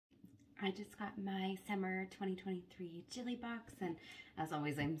I just got my summer 2023 Jilly box, and as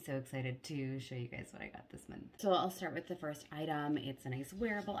always, I'm so excited to show you guys what I got this month. So I'll start with the first item. It's a nice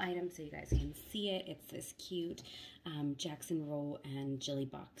wearable item so you guys can see it. It's this cute Jackson Roll and Jilly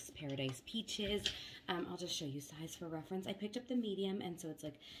box Paradise Peaches. I'll just show you size for reference. I picked up the medium, and so it's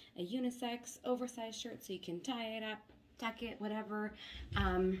like a unisex oversized shirt so you can tie it up, tuck it, whatever.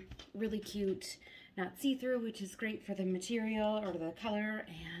 Really cute. Not see-through, which is great for the material or the color,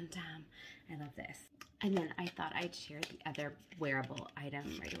 and I love this. And then I thought I'd share the other wearable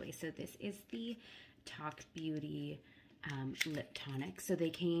item right away. So this is the Talk Beauty lip tonic. So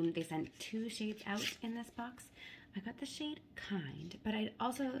they sent 2 shades out in this box. I got the shade Kind, but I'd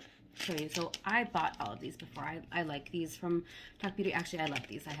also show you. So I bought all of these before. I like these from Talk Beauty. Actually, I love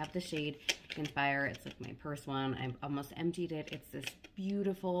these. I have the shade Inspire. It's like my purse one. I've almost emptied it. It's this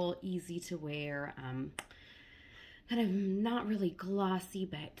beautiful, easy to wear, kind of not really glossy,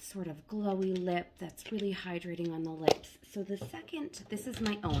 but sort of glowy lip that's really hydrating on the lips. So the second, this is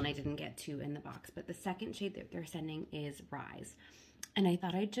my own. I didn't get 2 in the box, but the second shade that they're sending is Rise. And I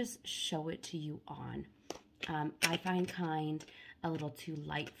thought I'd just show it to you on. I find Kind a little too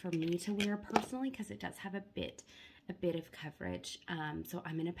light for me to wear personally because it does have a bit of coverage. So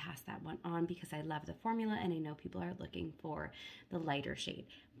I'm going to pass that one on because I love the formula and I know people are looking for the lighter shade.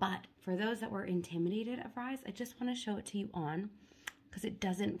 But for those that were intimidated of Rise, I just want to show it to you on because it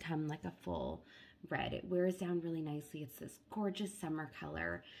doesn't come like a full red. It wears down really nicely. It's this gorgeous summer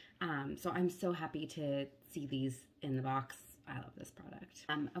color. So I'm so happy to see these in the box. I love this product.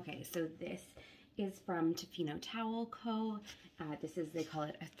 Okay, so this is from Tofino Towel Co. This is, they call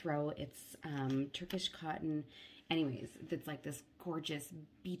it a throw. It's Turkish cotton. Anyways, it's like this gorgeous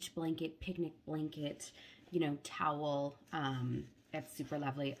beach blanket, picnic blanket, you know, towel. It's super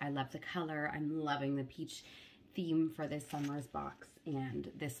lovely. I love the color. I'm loving the peach theme for this summer's box,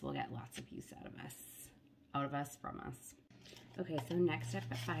 and this will get lots of use from us. Okay, so next up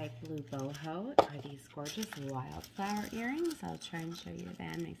by Blue Boho are these gorgeous wildflower earrings. I'll try and show you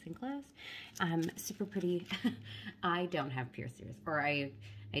them nice and close. Super pretty. I don't have pierced ears, or I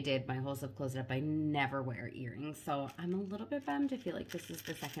did. My holes have closed up. I never wear earrings, so I'm a little bit bummed. I feel like this is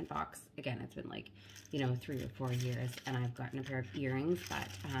the second box. Again, it's been like, you know, 3 or 4 years, and I've gotten a pair of earrings, but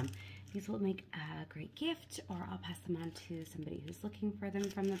these will make a great gift, or I'll pass them on to somebody who's looking for them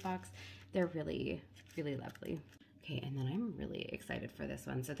from the box. They're really, really lovely. Okay, and then I'm really excited for this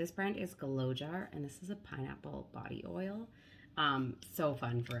one. So this brand is Glow Jar, and this is a pineapple body oil. So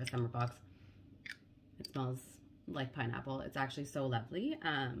fun for a summer box. It smells like pineapple. It's actually so lovely.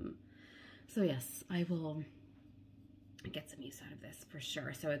 So yes, I will get some use out of this for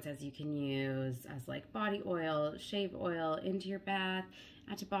sure. So it says you can use as like body oil, shave oil into your bath,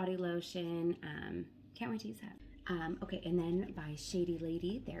 add to body lotion. Can't wait to use that. Okay, and then by Shady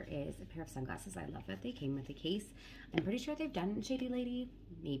Lady, there is a pair of sunglasses. I love that they came with a case. I'm pretty sure they've done Shady Lady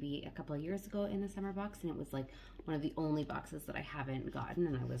maybe a couple of years ago in the summer box, and it was like one of the only boxes that I haven't gotten,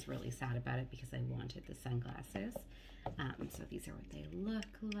 and I was really sad about it because I wanted the sunglasses. So these are what they look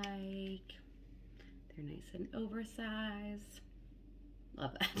like. They're nice and oversized.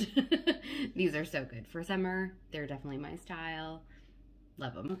 Love that. These are so good for summer. They're definitely my style.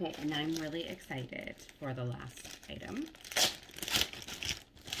 Love them. Okay, and then I'm really excited for the last item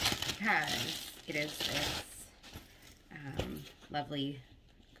because it is this lovely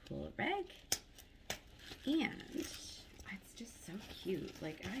cool rag, and it's just so cute.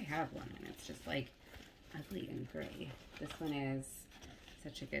 Like, I have one and it's just like ugly and gray. This one is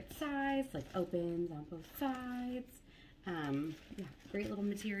such a good size, like opens on both sides. Yeah, great little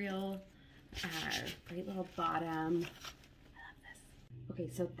material, great little bottom. Okay,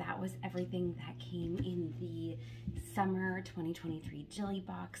 so that was everything that came in the summer 2023 Jilly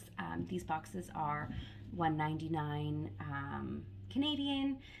box. These boxes are $1.99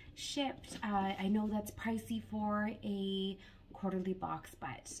 Canadian, shipped. I know that's pricey for a quarterly box,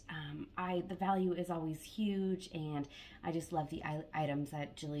 but the value is always huge, and I just love the items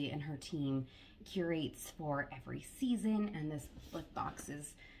that Jilly and her team curates for every season, and this lip box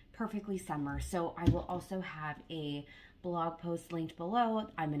is perfectly summer. So I will also have a blog post linked below.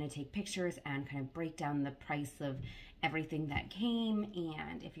 I'm going to take pictures and kind of break down the price of everything that came,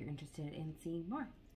 and if you're interested in seeing more.